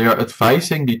 They are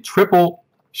advising the triple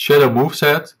Shadow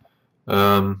moveset.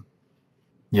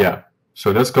 Yeah,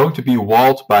 so that's going to be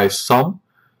walled by some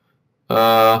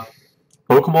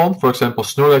Pokemon. For example,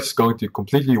 Snorlax is going to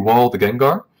completely wall the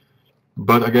Gengar,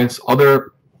 but against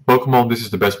other Pokemon, this is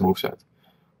the best moveset.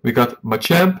 We got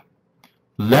Machamp,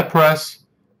 Lapras,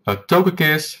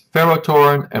 Togekiss,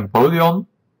 Ferrothorn, and Polion.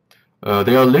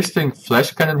 They are listing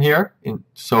Flash Cannon here,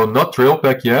 so not Drill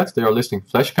Peck yet. They are listing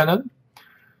Flash Cannon.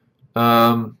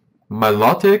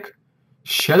 Milotic,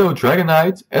 Shadow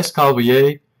Dragonite,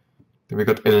 Escavalier. Then we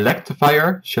got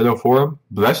Electivire, Shadow Form,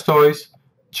 Blastoise,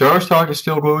 Charizard is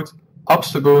still good,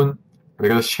 Obstagoon. We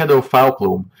got a Shadow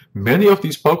Vileplume. Many of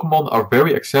these Pokemon are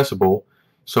very accessible,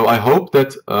 so I hope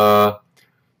that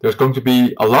there's going to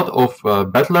be a lot of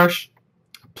battlers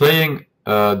playing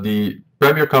the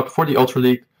Premier Cup for the Ultra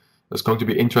League. It's going to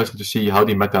be interesting to see how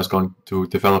the meta is going to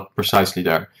develop precisely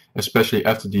there, especially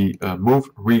after the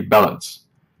move rebalance.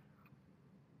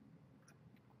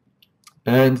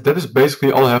 And that is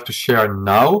basically all I have to share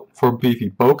now for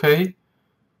PvPoke.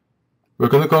 We're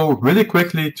going to go really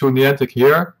quickly to Niantic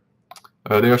here.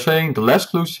 They are saying the last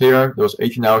clues here, that was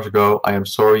 18 hours ago. I am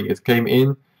sorry, it came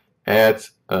in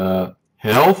at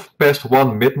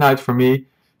 1:30 midnight for me.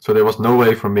 So there was no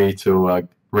way for me to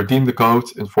redeem the code,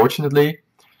 unfortunately.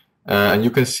 And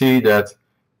you can see that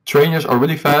trainers are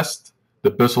really fast. The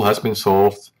puzzle has been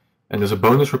solved. And there's a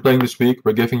bonus we're playing this week.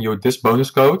 We're giving you this bonus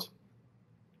code.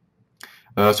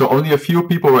 So only a few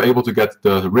people were able to get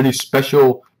the really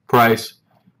special prize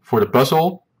for the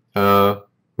puzzle,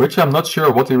 which I'm not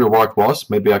sure what the reward was.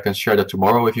 Maybe I can share that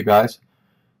tomorrow with you guys.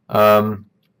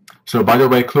 So by the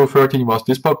way, clue 13 was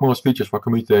this Pokemon was featured for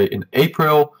Community Day in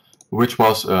April, which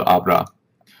was Abra.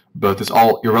 But it's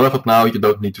all irrelevant now. You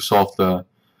don't need to solve the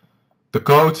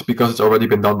code because it's already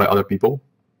been done by other people.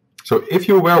 So if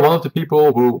you were one of the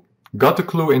people who got the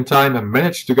clue in time and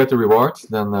managed to get the reward,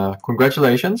 then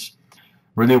congratulations.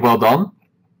 Really well done.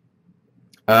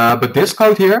 But this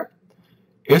code here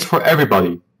is for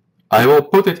everybody. I will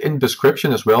put it in the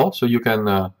description as well, so you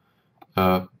can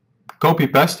copy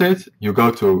paste it. You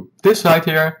go to this site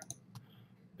here,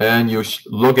 and you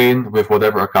log in with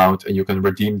whatever account, and you can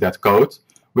redeem that code,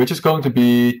 which is going to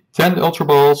be 10 Ultra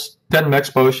Balls, 10 Max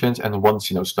Potions, and 1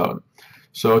 Sinnoh Stone.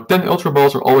 So 10 Ultra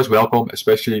Balls are always welcome,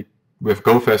 especially with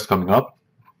GoFest coming up.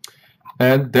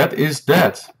 And that is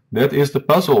that. That is the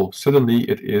puzzle. Suddenly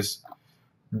it is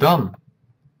done.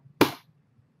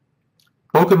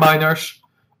 Pokeminers.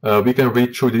 We can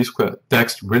read through these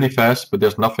text really fast, but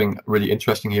there's nothing really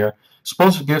interesting here.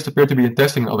 Sponsored gifts appear to be in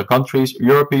testing in other countries,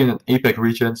 European and APAC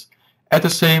regions. As the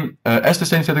same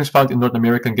settings found in North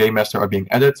American Game Master are being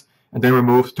added and then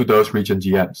removed to those region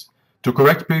GMs. To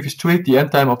correct the previous tweet, the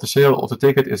end time of the sale of the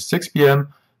ticket is 6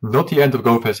 PM, not the end of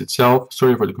GoFest itself.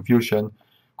 Sorry for the confusion.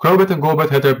 Crowbit and Golbit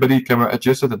had their buddy camera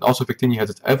adjusted, and also Victini has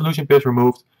its evolution page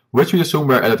removed, which we assume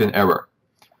were added in error.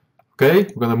 Okay,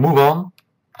 we're gonna move on.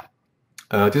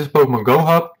 This is Pokemon Go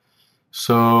Hub.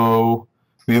 So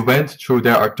we went through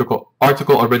their article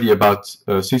already about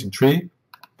Season 3,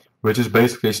 which is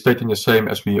basically stating the same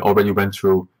as we already went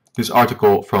through this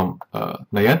article from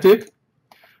Niantic.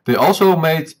 They also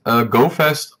made a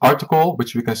GoFest article,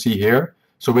 which we can see here.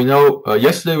 So we know,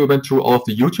 yesterday we went through all of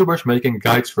the YouTubers making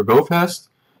guides for GoFest,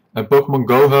 and Pokemon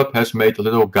Go Hub has made a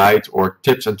little guide or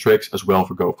tips and tricks as well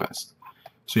for GoFest.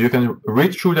 So you can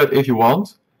read through that if you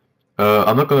want.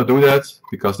 I'm not going to do that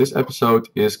because this episode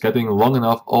is getting long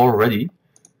enough already.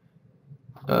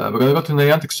 We're going to go to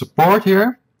Niantic support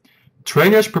here.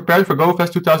 Trainers prepared for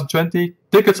GoFest 2020.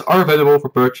 Tickets are available for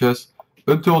purchase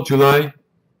until July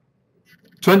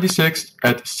 26th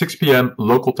at 6 PM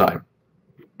local time.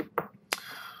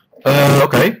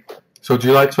 Okay, so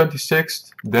July 26th,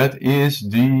 that is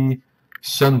the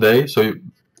Sunday. So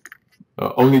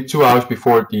only 2 hours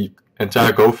before the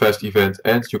entire GoFest event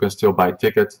ends, you can still buy a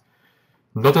ticket.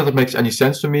 Not that it makes any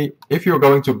sense to me. If you're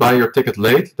going to buy your ticket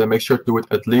late, then make sure to do it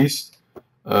at least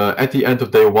at the end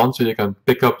of day 1, so you can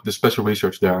pick up the special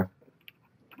research there.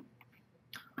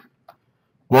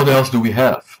 What else do we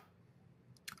have?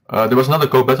 There was another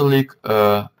Go Battle League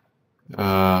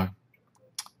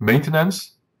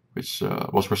maintenance, which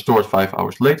was restored 5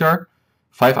 hours later.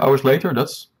 5 hours later,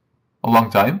 that's a long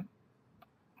time.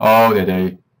 Oh, yeah,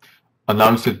 they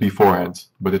announced it beforehand,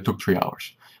 but it took 3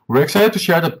 hours. We're excited to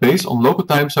share that based on local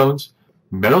time zones,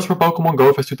 medals for Pokemon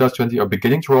Go Fest 2020 are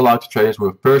beginning to roll out to trainers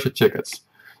with purchase tickets.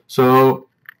 So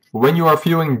when you are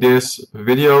viewing this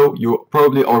video, you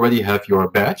probably already have your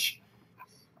badge.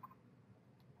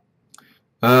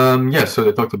 Yes, so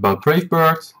they talked about Brave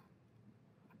Bird.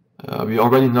 We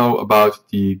already know about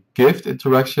the gift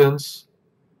interactions.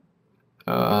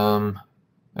 And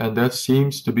that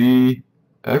seems to be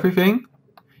everything.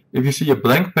 If you see a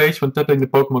blank page when tapping the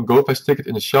Pokemon Go Fest ticket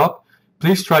in the shop,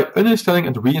 please try uninstalling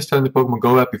and reinstalling the Pokemon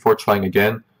Go app before trying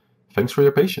again. Thanks for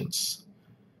your patience.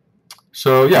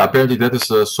 So yeah, apparently that is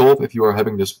solved if you are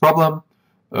having this problem.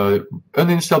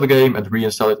 Uninstall the game and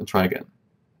reinstall it and try again.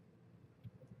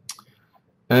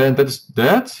 And that is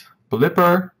that.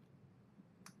 Blipper.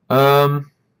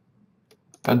 And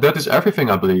that is everything,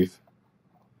 I believe.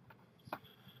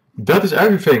 That is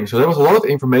everything. So there was a lot of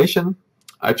information.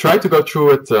 I tried to go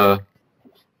through it a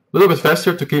little bit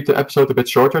faster to keep the episode a bit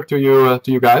shorter to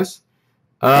you guys.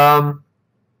 Yeah,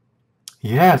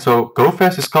 so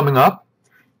GoFest is coming up.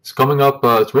 It's coming up.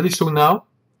 It's really soon now.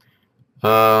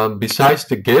 Besides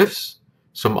the gifts,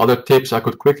 some other tips I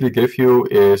could quickly give you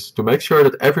is to make sure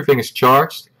that everything is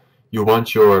charged. You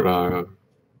want your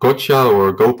Gotcha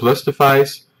or Go Plus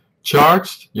device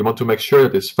charged. You want to make sure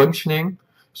that it's functioning.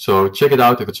 So check it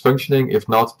out if it's functioning. If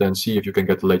not, then see if you can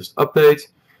get the latest update.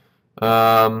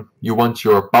 You want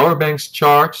your power banks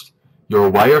charged, your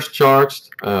wires charged.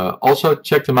 Also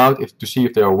check them out to see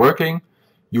if they are working.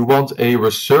 You want a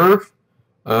reserve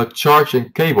charging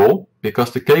cable,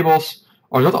 because the cables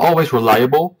are not always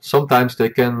reliable. Sometimes they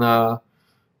can,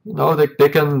 they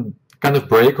can kind of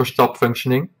break or stop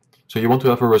functioning. So you want to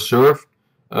have a reserve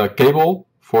cable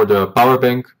for the power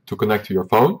bank to connect to your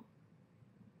phone.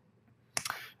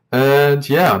 And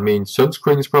yeah, I mean,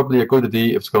 sunscreen is probably a good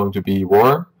idea if it's going to be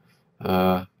warm.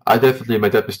 I definitely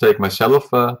made that mistake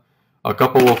myself a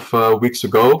couple of weeks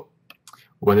ago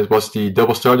when it was the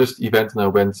Double Stardust event, and I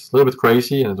went a little bit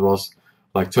crazy, and it was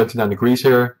like 29 degrees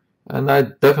here. And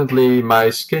my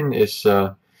skin is,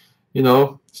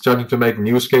 starting to make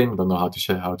new skin. I don't know how to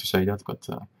say that, but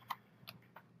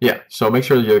yeah. So make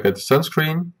sure you get the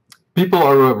sunscreen. People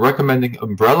are recommending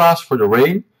umbrellas for the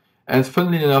rain. And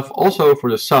funnily enough, also for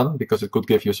the sun, because it could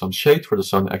give you some shade for the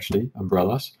sun, actually,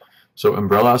 umbrellas. So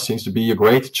umbrellas seems to be a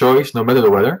great choice, no matter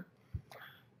the weather.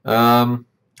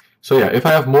 So yeah, if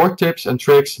I have more tips and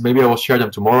tricks, maybe I will share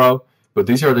them tomorrow. But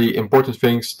these are the important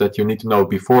things that you need to know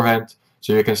beforehand,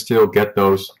 so you can still get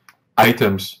those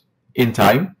items in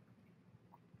time.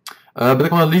 But I'm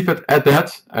going to leave it at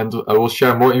that, and I will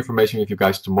share more information with you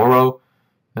guys tomorrow.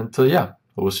 And yeah,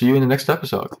 I will see you in the next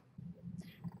episode.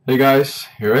 Hey guys,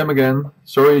 here I am again.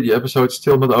 Sorry, the episode's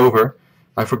still not over.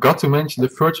 I forgot to mention the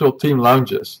virtual team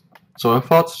lounges. So I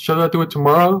thought, should I do it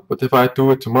tomorrow? But if I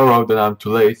do it tomorrow, then I'm too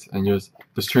late and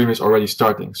the stream is already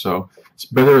starting. So it's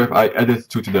better if I edit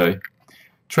to today.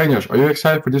 Trainers, are you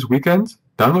excited for this weekend?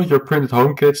 Download your printed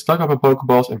home kit, stock up on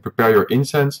Pokeballs, and prepare your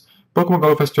incense. Pokemon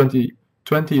Go Fest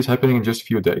 2020 is happening in just a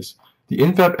few days. The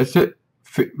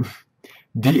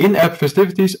The in-app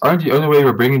festivities aren't the only way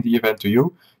we're bringing the event to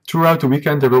you. Throughout the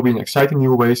weekend, there will be exciting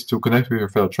new ways to connect with your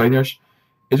fellow trainers.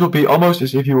 It will be almost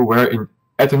as if you were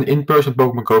at an in-person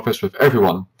Pokémon Go Fest with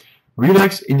everyone.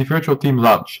 Relax in the Virtual Team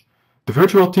Lounge. The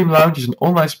Virtual Team Lounge is an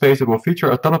online space that will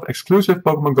feature a ton of exclusive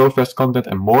Pokémon Go Fest content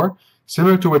and more.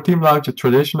 Similar to a Team Lounge at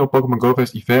traditional Pokémon Go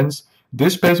Fest events,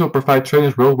 this space will provide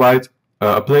trainers worldwide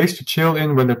a place to chill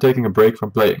in when they're taking a break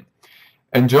from playing.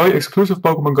 Enjoy exclusive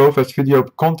Pokémon Go Fest video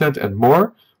content and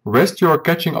more. Rest your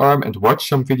catching arm and watch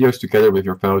some videos together with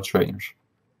your fellow trainers.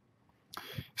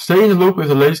 Stay in the loop with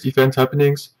the latest event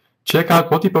happenings. Check out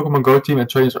what the Pokémon Go team and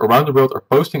trainers around the world are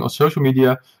posting on social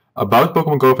media about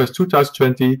Pokémon Go Fest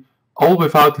 2020, all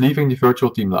without leaving the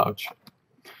Virtual Team Lounge.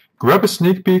 Grab a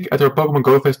sneak peek at our Pokémon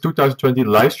Go Fest 2020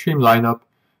 livestream lineup.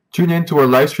 Tune in to our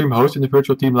livestream hosted in the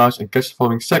Virtual Team Lounge and catch the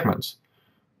following segments.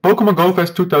 Pokémon Go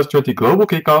Fest 2020 Global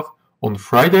Kickoff on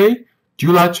Friday,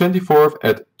 July 24th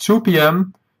at 2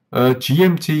 p.m.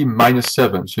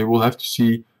 GMT-7. So you will have to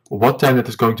see what time that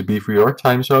is going to be for your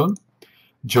time zone.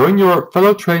 Join your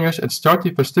fellow trainers and start the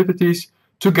festivities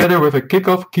together with a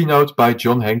kickoff keynote by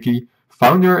John Henke,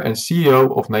 founder and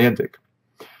CEO of Niantic.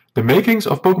 The makings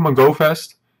of Pokémon Go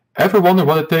Fest. Ever wonder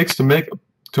what it takes to make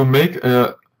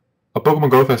a Pokémon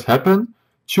Go Fest happen?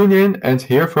 Tune in and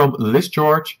hear from Liz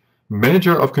George,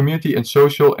 Manager of Community and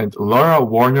Social, and Laura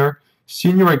Warner,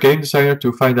 Senior Game Designer,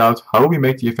 to find out how we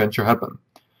make the adventure happen.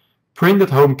 Print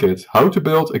at Home Kit. How to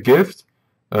build a gift.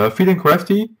 Feeling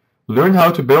crafty? Learn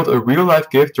how to build a real-life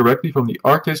gift directly from the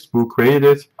artist who created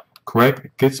it.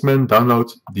 Craig Kidsman.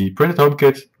 Download the Print at Home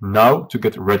Kit now to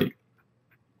get ready.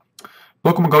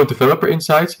 Pokémon Go Developer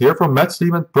Insights. Hear from Matt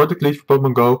Sleeman, Product Lead for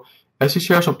Pokémon Go, as he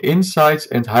shares some insights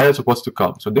and highlights of what's to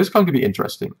come. So this is going to be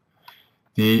interesting.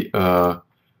 The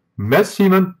Matt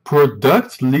Sleeman,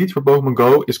 Product Lead for Pokémon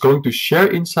Go, is going to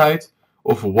share insight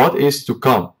of what is to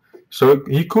come. So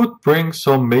he could bring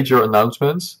some major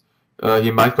announcements.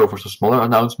 He might go for some smaller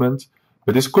announcements,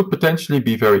 but this could potentially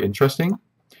be very interesting.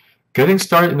 Getting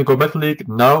started in the Go Battle League.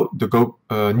 Now,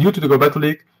 new to the Go Battle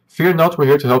League. Fear not, we're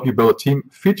here to help you build a team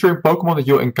featuring Pokemon that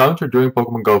you'll encounter during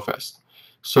Pokemon Go Fest.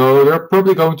 So there are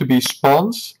probably going to be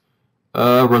spawns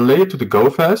related to the Go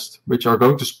Fest, which are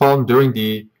going to spawn during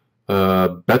the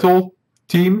battle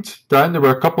themed time. There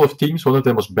were a couple of teams, one of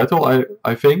them was battle,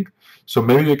 I think. So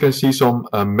maybe you can see some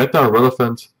meta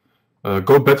relevant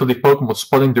Go Battle League Pokemon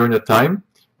spawning during that time,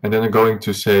 and then they're going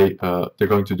to say they're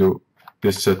going to do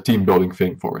this team building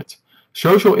thing for it.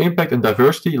 Social impact and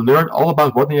diversity. Learn all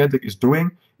about what Niantic is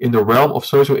doing in the realm of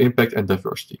social impact and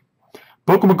diversity.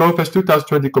 Pokémon Go Fest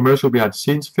 2020 commercial behind the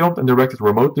scenes, filmed and directed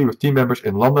remotely with team members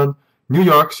in London, New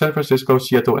York, San Francisco,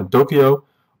 Seattle, and Tokyo.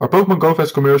 Our Pokémon Go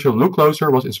Fest commercial, Look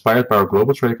Closer, was inspired by our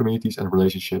global trade communities and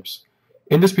relationships.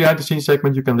 In this behind the scenes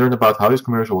segment, you can learn about how this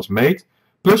commercial was made,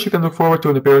 plus you can look forward to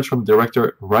an appearance from the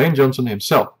director Ryan Johnson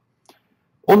himself.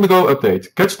 On the Go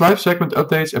update. Catch live segment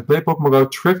updates and play Pokémon Go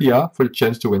trivia for the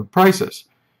chance to win prizes.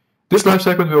 This live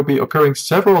segment will be occurring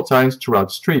several times throughout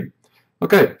the stream.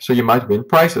 Okay, so you might win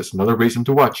prizes, another reason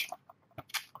to watch.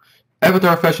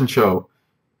 Avatar Fashion Show.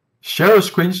 Share a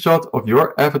screenshot of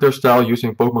your avatar style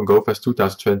using Pokémon Go Fest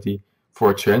 2020 for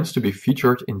a chance to be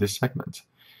featured in this segment.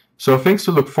 So things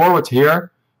to look forward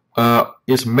here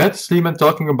is Matt Sleeman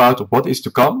talking about what is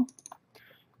to come,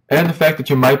 and the fact that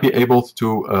you might be able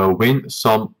to win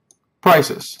some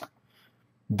prizes.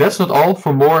 That's not all.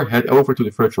 For more, head over to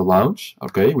the Virtual Lounge.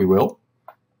 Okay, we will.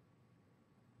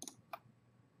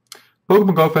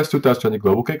 Pokémon Go Fest 2020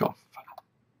 Global Kickoff.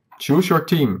 Choose your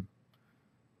team.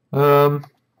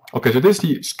 Okay, so this is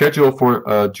the schedule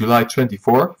for July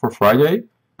 24th, for Friday.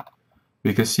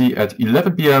 We can see at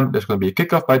 11 p.m. there's going to be a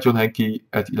kickoff by John Henke.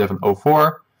 At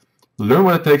 11:04, learn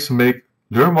what it takes to make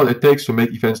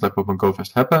events like Pokémon Go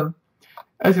Fest happen.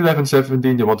 At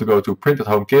 11:17, they want to go to Print at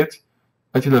Home Kit.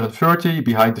 At 11:30,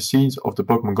 behind the scenes of the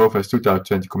Pokémon Go Fest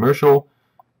 2020 commercial.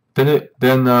 Then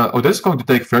that's going to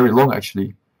take very long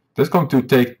actually. That's going to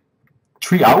take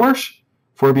 3 hours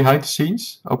for behind the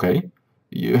scenes. Okay,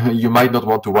 you might not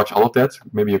want to watch all of that.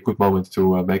 Maybe a good moment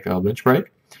to make a lunch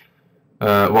break.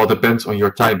 Well, it depends on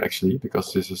your time actually,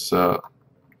 because this is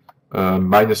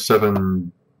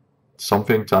 -7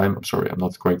 something time. I'm sorry, I'm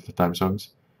not great at the time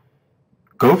zones.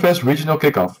 Go Fest Regional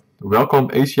Kickoff. Welcome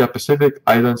Asia, Pacific,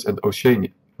 Islands, and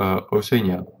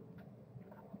Oceania.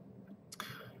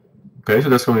 Okay, so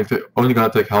that's only going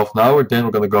to take half an hour. Then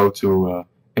we're going to go to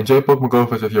enjoy Pokémon Go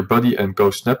Fest with your buddy and Go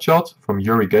Snapshot from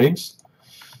Yuri Games.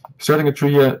 Starting at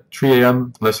 3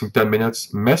 a.m., lasting 10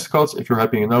 minutes. Mascots, if you're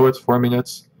happy you know it, 4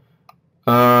 minutes.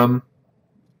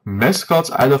 Mascots,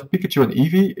 I Love Pikachu and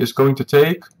Eevee is going to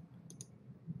take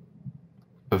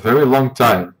a very long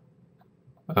time.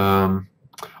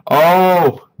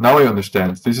 Oh, now I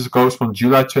understand. This goes from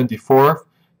July 24th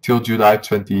till July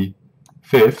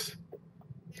 25th.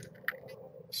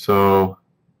 So,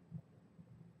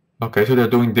 okay, so they're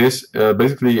doing this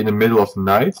basically in the middle of the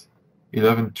night,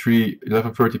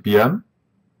 11:30 p.m.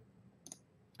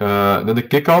 Then the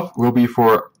kickoff will be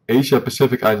for Asia,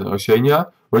 Pacific, and Oceania,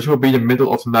 which will be the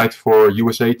middle of the night for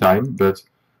USA time. But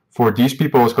for these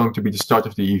people, it's going to be the start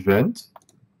of the event.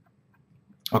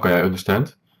 Okay, I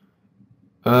understand.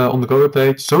 On the Go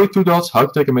update, sorry 2 dots, how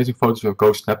to take amazing photos with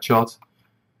Go Snapshot.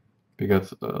 We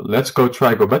got Let's Go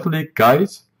Try Go Battle League Guide,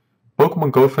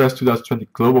 Pokemon Go Fest 2020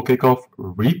 Global Kickoff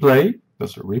Replay.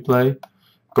 That's a replay.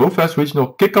 Go Fest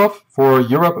Regional Kickoff for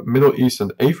Europe, Middle East,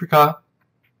 and Africa.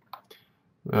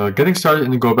 Getting started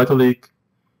in the Go Battle League.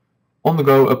 On the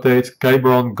Go update,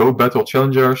 Kybron Go Battle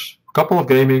Challengers. Couple of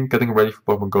Gaming, getting ready for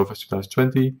Pokemon Go Fest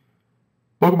 2020.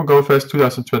 Pokemon Go Fest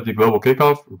 2020 Global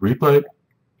Kickoff Replay.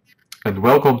 And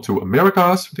welcome to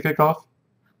Americas with the kickoff.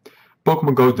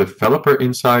 Pokemon Go Developer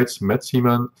Insights, Matt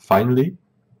Seaman, finally.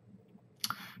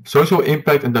 Social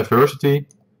Impact and Diversity.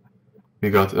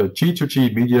 We got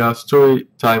G2G Media, Story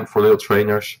Time for Little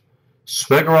Trainers.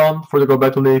 Swaggeron for the Go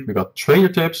Battle League. We got Trainer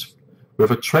Tips. We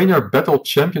have a Trainer Battle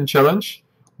Champion Challenge,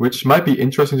 which might be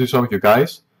interesting to some of you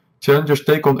guys. Challengers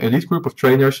take on elite group of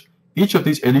trainers. Each of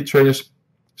these elite trainers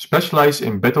specialize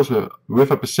in battles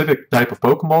with a specific type of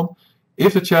Pokemon.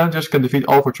 If the challengers can defeat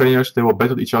all 4 trainers, they will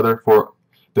battle each other for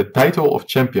the title of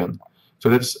champion. So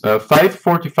that's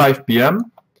 5:45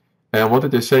 p.m. And what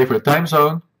did they say for the time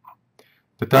zone?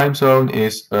 The time zone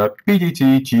is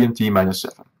PDT GMT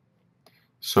 -7.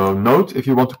 So note, if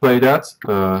you want to play that,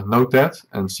 note that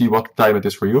and see what time it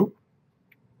is for you.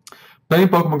 Playing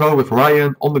Pokemon Go with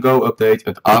Ryan, On the Go update,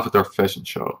 and Avatar Fashion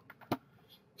Show.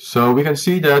 So we can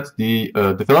see that the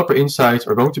developer insights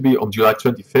are going to be on July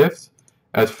 25th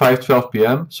at 5:12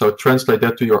 p.m. So translate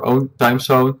that to your own time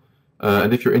zone.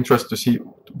 And if you're interested to see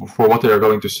for what they are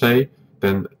going to say,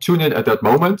 then tune in at that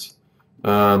moment.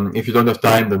 If you don't have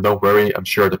time, then don't worry. I'm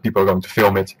sure that people are going to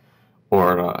film it,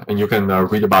 and you can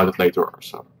read about it later or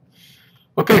so.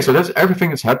 Okay, so that's everything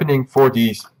that's happening for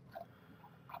these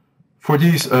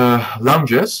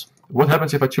lounges. What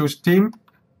happens if I choose team?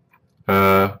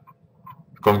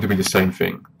 Going to be the same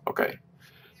thing. Okay.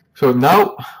 So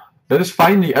now that is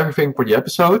finally everything for the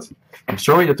episode. I'm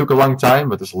sorry it took a long time,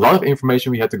 but there's a lot of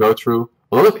information we had to go through.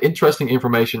 A lot of interesting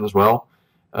information as well.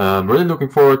 Really looking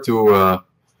forward to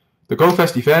the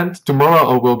GoFest event. Tomorrow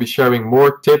I will be sharing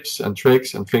more tips and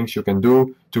tricks and things you can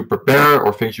do to prepare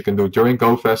or things you can do during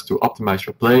GoFest to optimize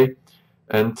your play.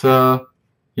 And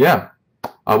yeah,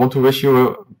 I want to wish you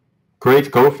a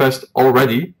great GoFest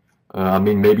already. I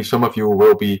mean, maybe some of you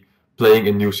will be playing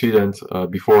in New Zealand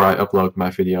before I upload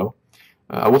my video.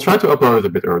 I will try to upload it a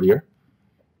bit earlier.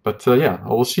 But yeah, I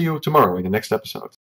will see you tomorrow in the next episode.